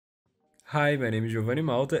Hi, my name is Giovanni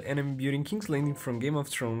Malta and I'm building King's Landing from Game of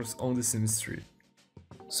Thrones on The Sims 3.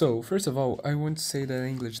 So, first of all, I want to say that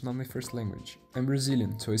English is not my first language. I'm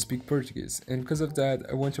Brazilian, so I speak Portuguese, and because of that,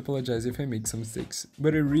 I want to apologize if I make some mistakes.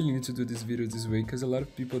 But I really need to do this video this way because a lot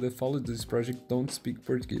of people that follow this project don't speak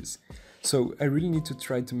Portuguese. So, I really need to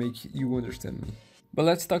try to make you understand me. But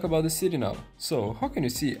let's talk about the city now. So, how can you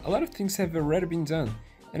see, a lot of things have already been done,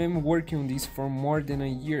 and I'm working on this for more than a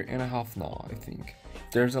year and a half now, I think.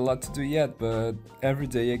 There's a lot to do yet, but every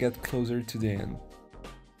day I get closer to the end.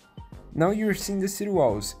 Now you're seeing the city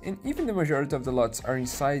walls, and even the majority of the lots are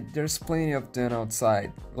inside, there's plenty of them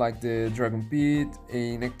outside, like the Dragon Pit,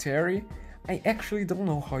 a nectary. I actually don't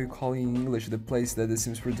know how you call in English the place that the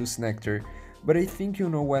Sims produce nectar, but I think you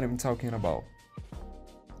know what I'm talking about.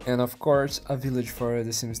 And of course, a village for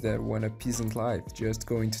the Sims that want a peasant life, just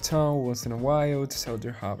going to town once in a while to sell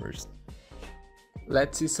their harvest.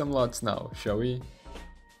 Let's see some lots now, shall we?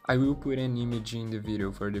 I will put an image in the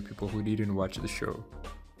video for the people who didn't watch the show.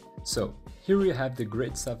 So, here we have the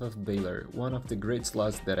Great Staff of Baylor, one of the greatest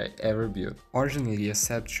lots that I ever built. Originally a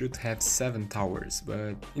set should have 7 towers,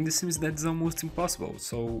 but in The Sims that's almost impossible,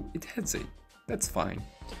 so it has 8. That's fine.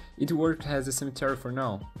 It worked as a cemetery for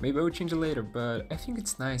now, maybe I will change it later, but I think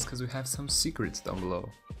it's nice because we have some secrets down below.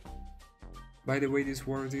 By the way, this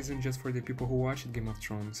world isn't just for the people who watched Game of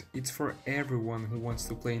Thrones, it's for everyone who wants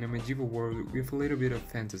to play in a medieval world with a little bit of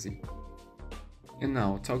fantasy. And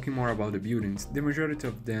now, talking more about the buildings, the majority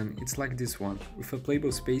of them it's like this one, with a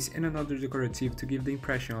playable space and another decorative to give the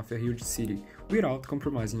impression of a huge city, without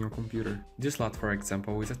compromising your computer. This lot, for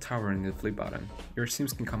example, is a tower in the flip button. Your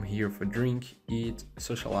Sims can come here for drink, eat,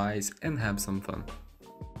 socialize, and have some fun.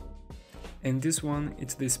 And this one,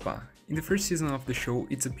 it's the spa. In the first season of the show,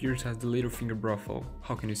 it appears as the Littlefinger brothel.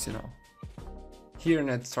 How can you see now? Here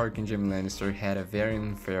Ned Stark and Jaime Lannister had a very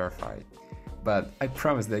unfair fight, but I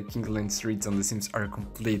promise that King's Landing streets on The Sims are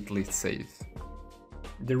completely safe.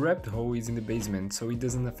 The rabbit hole is in the basement, so it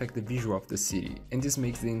doesn't affect the visual of the city, and this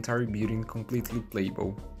makes the entire building completely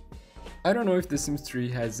playable. I don't know if The Sims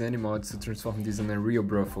 3 has any mods to transform this in a real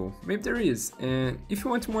brothel, maybe there is, and if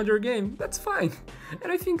you want to mod your game, that's fine,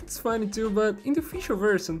 and I think it's funny too, but in the official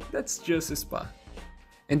version, that's just a spa.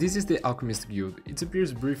 And this is the Alchemist Guild. It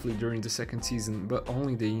appears briefly during the second season, but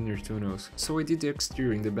only the inner tunnels, so I did the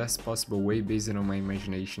exterior in the best possible way based on my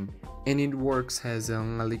imagination, and it works as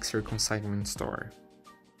an elixir consignment store.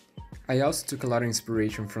 I also took a lot of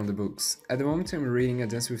inspiration from the books. At the moment I'm reading A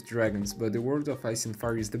Dance with Dragons, but the World of Ice and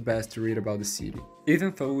Fire is the best to read about the city.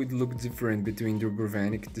 Even though it looked different between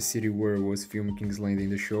Dubrovnik, the city where was filmed King's Landing in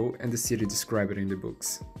the show, and the city described in the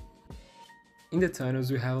books. In the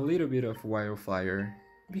tunnels we have a little bit of wildfire.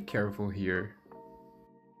 Be careful here.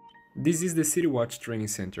 This is the City Watch Training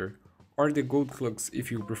Center, or the Gold Clucks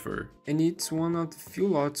if you prefer, and it's one of the few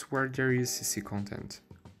lots where there is CC content.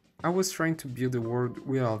 I was trying to build a world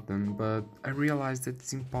without them, but I realized that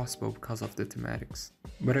it's impossible because of the thematics.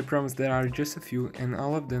 But I promise there are just a few, and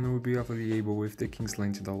all of them will be available with the King's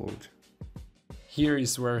Landing download. Here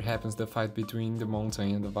is where happens the fight between the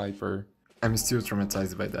Mountain and the Viper. I'm still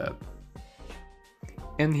traumatized by that.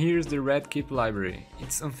 And here's the Red Keep Library.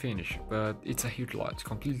 It's unfinished, but it's a huge lot,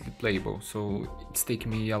 completely playable, so it's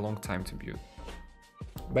taken me a long time to build.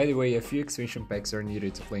 By the way, a few expansion packs are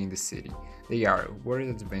needed to play in the city. They are World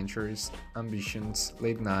Adventures, Ambitions,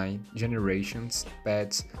 Late Night, Generations,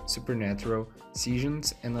 Pets, Supernatural,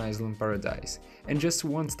 Seasons, and Island Paradise, and just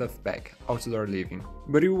one stuff pack, Outdoor Living.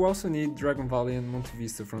 But you will also need Dragon Valley and Monte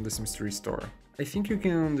Vista from the Sims 3 store. I think you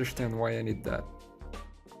can understand why I need that.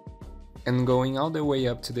 And going all the way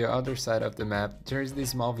up to the other side of the map, there is the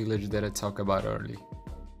small village that I talked about earlier.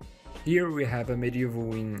 Here we have a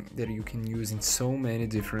medieval inn that you can use in so many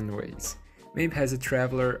different ways. Maybe as a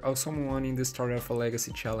traveler, or someone in the start of a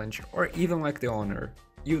legacy challenge, or even like the owner.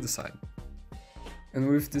 You decide. And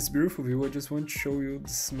with this beautiful view, I just want to show you the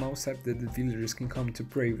small step that the villagers can come to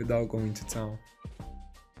pray without going to town.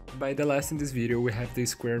 By the last in this video, we have the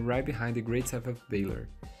square right behind the Great Staff of Baylor.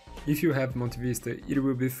 If you have Monte Vista, it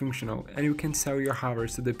will be functional, and you can sell your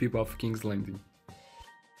harvest to the people of King's Landing.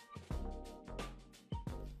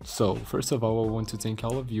 So, first of all, I want to thank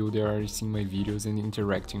all of you that are seeing my videos and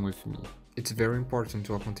interacting with me. It's very important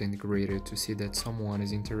to a content creator to see that someone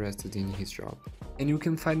is interested in his job. And you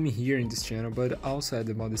can find me here in this channel, but also at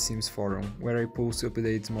the Mod The Sims forum, where I post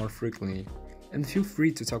updates more frequently. And feel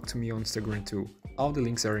free to talk to me on Instagram too, all the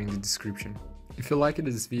links are in the description. If you liked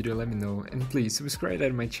this video, let me know, and please subscribe to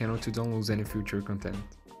my channel to don't lose any future content.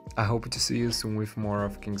 I hope to see you soon with more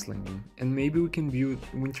of King's Landing, and maybe we can build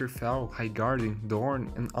Winterfell, Highgarden,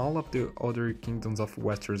 Dorne, and all of the other kingdoms of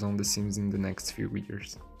Westeros on The Sims in the next few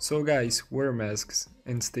years. So guys, wear masks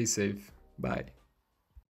and stay safe. Bye.